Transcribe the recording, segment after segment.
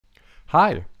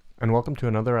Hi, and welcome to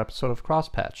another episode of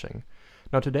Cross-Patching.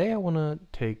 Now today I want to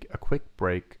take a quick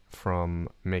break from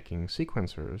making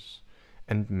sequencers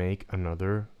and make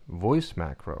another voice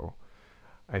macro.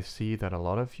 I see that a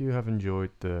lot of you have enjoyed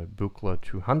the Buchla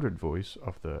 200 voice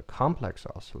of the complex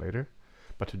oscillator,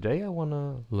 but today I want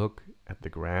to look at the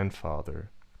grandfather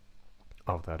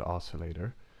of that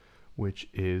oscillator, which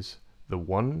is the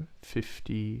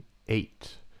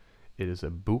 158. It is a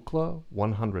Buchla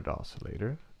 100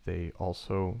 oscillator. They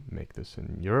also make this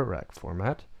in Eurorack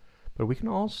format, but we can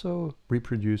also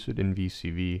reproduce it in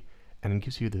VCV, and it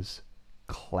gives you this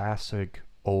classic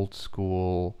old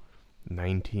school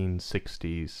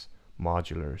 1960s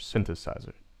modular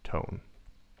synthesizer tone.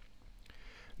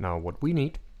 Now what we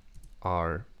need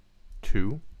are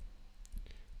two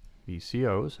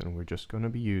VCOs, and we're just going to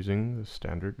be using the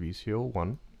standard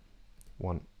VCO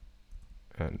 1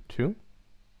 and 2.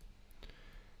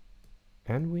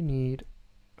 And we need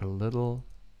a little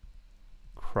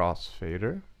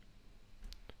crossfader.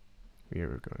 We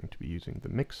are going to be using the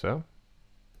mixer.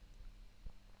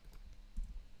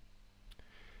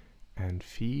 And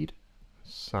feed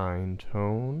sine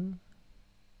tone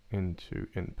into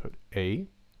input A,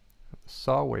 the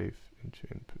saw wave into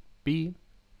input B.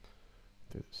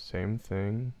 Do the same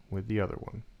thing with the other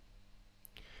one.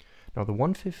 Now the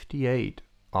 158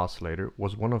 oscillator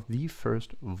was one of the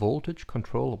first voltage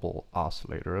controllable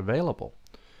oscillator available,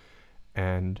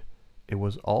 and it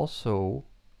was also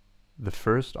the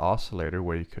first oscillator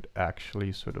where you could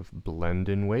actually sort of blend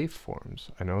in waveforms.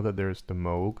 I know that there's the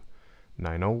Moog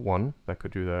 901 that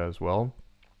could do that as well,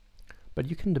 but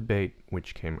you can debate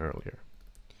which came earlier.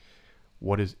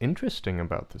 What is interesting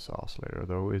about this oscillator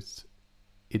though is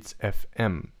it's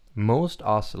FM. Most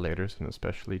oscillators, and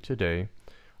especially today,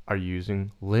 are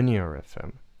using linear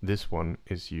FM. This one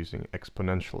is using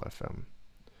exponential FM,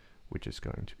 which is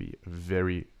going to be a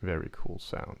very, very cool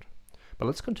sound. But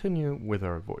let's continue with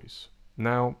our voice.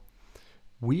 Now,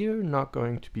 we're not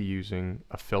going to be using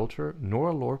a filter nor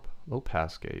a low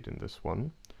pass gate in this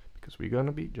one, because we're going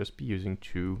to be just be using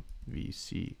two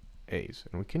VCAs,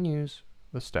 and we can use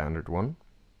the standard one.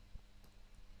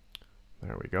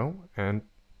 There we go, and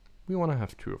we want to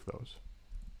have two of those.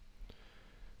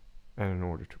 And in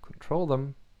order to control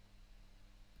them,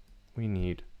 we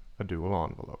need a dual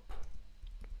envelope.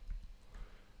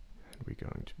 And we're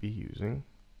going to be using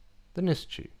the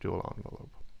NISCHI dual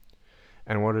envelope.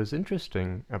 And what is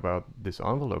interesting about this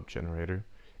envelope generator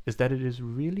is that it is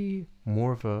really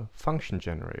more of a function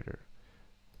generator.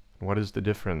 And what is the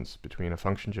difference between a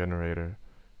function generator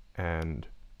and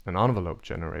an envelope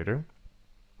generator?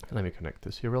 Let me connect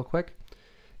this here real quick.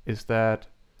 Is that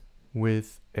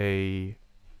with a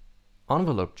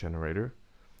envelope generator,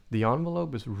 the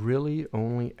envelope is really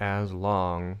only as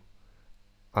long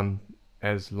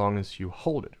as you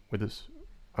hold it.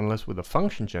 Unless with a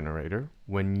function generator,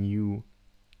 when you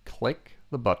click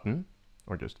the button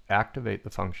or just activate the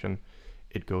function,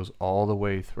 it goes all the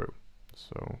way through.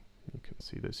 So you can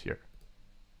see this here.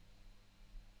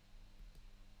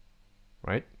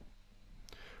 Right?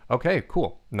 Okay,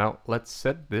 cool. Now let's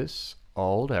set this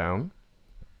all down.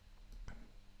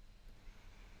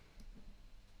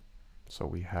 So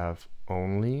we have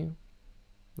only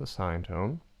the sine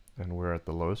tone, and we're at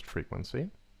the lowest frequency.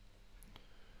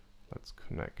 Let's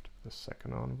connect the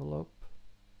second envelope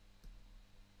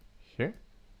here.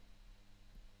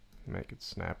 Make it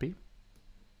snappy.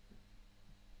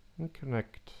 And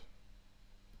connect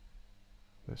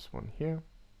this one here,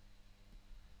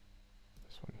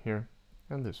 this one here,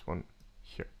 and this one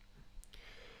here.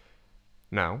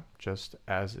 Now, just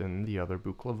as in the other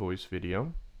Buchla voice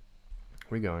video,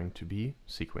 we're going to be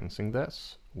sequencing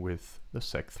this with the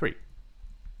Sec3.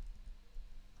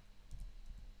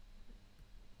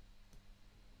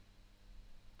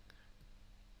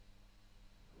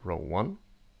 Row 1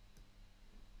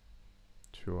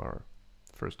 to our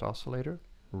first oscillator,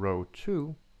 row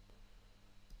 2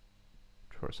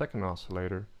 to our second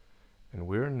oscillator, and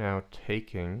we're now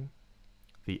taking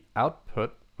the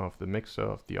output of the mixer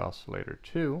of the oscillator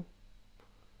 2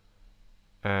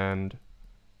 and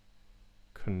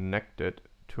connect it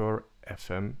to our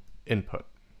FM input.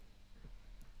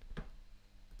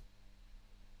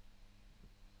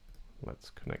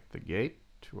 Let's connect the gate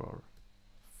to our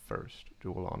first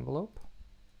dual envelope,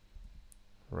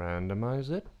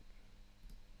 randomize it,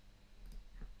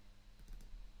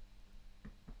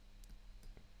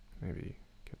 maybe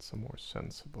get some more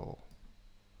sensible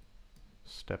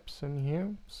steps in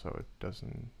here so it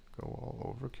doesn't go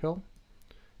all overkill,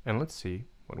 and let's see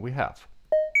what we have.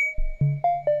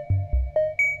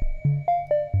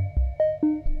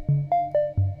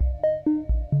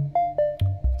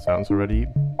 Sounds already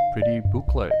pretty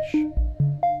Buchla-ish.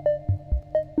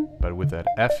 But with that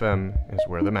FM is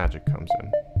where the magic comes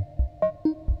in.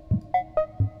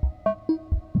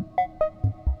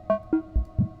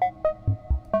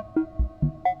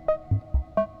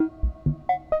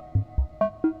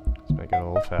 Let's make it a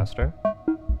little faster.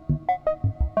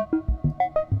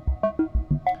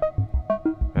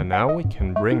 And now we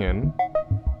can bring in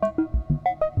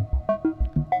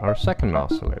our second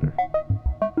oscillator.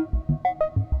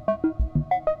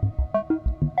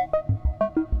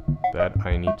 That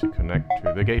I need to connect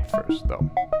to the gate first, though.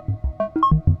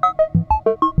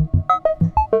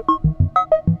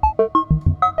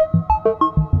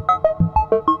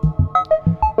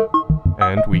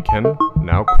 And we can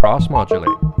now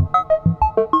cross-modulate.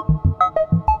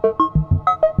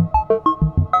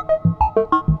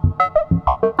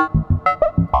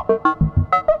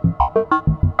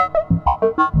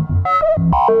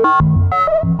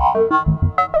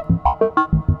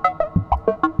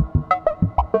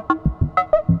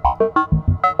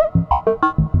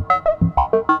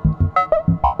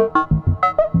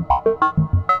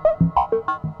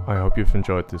 I hope you've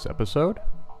enjoyed this episode.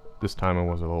 This time it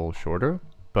was a little shorter,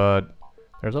 but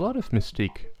there's a lot of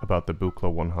mystique about the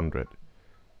Buchla 100.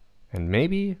 And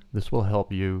maybe this will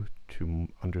help you to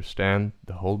understand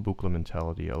the whole Buchla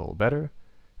mentality a little better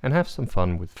and have some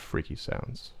fun with freaky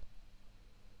sounds.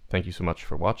 Thank you so much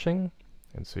for watching,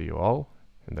 and see you all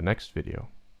in the next video.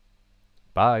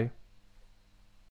 Bye!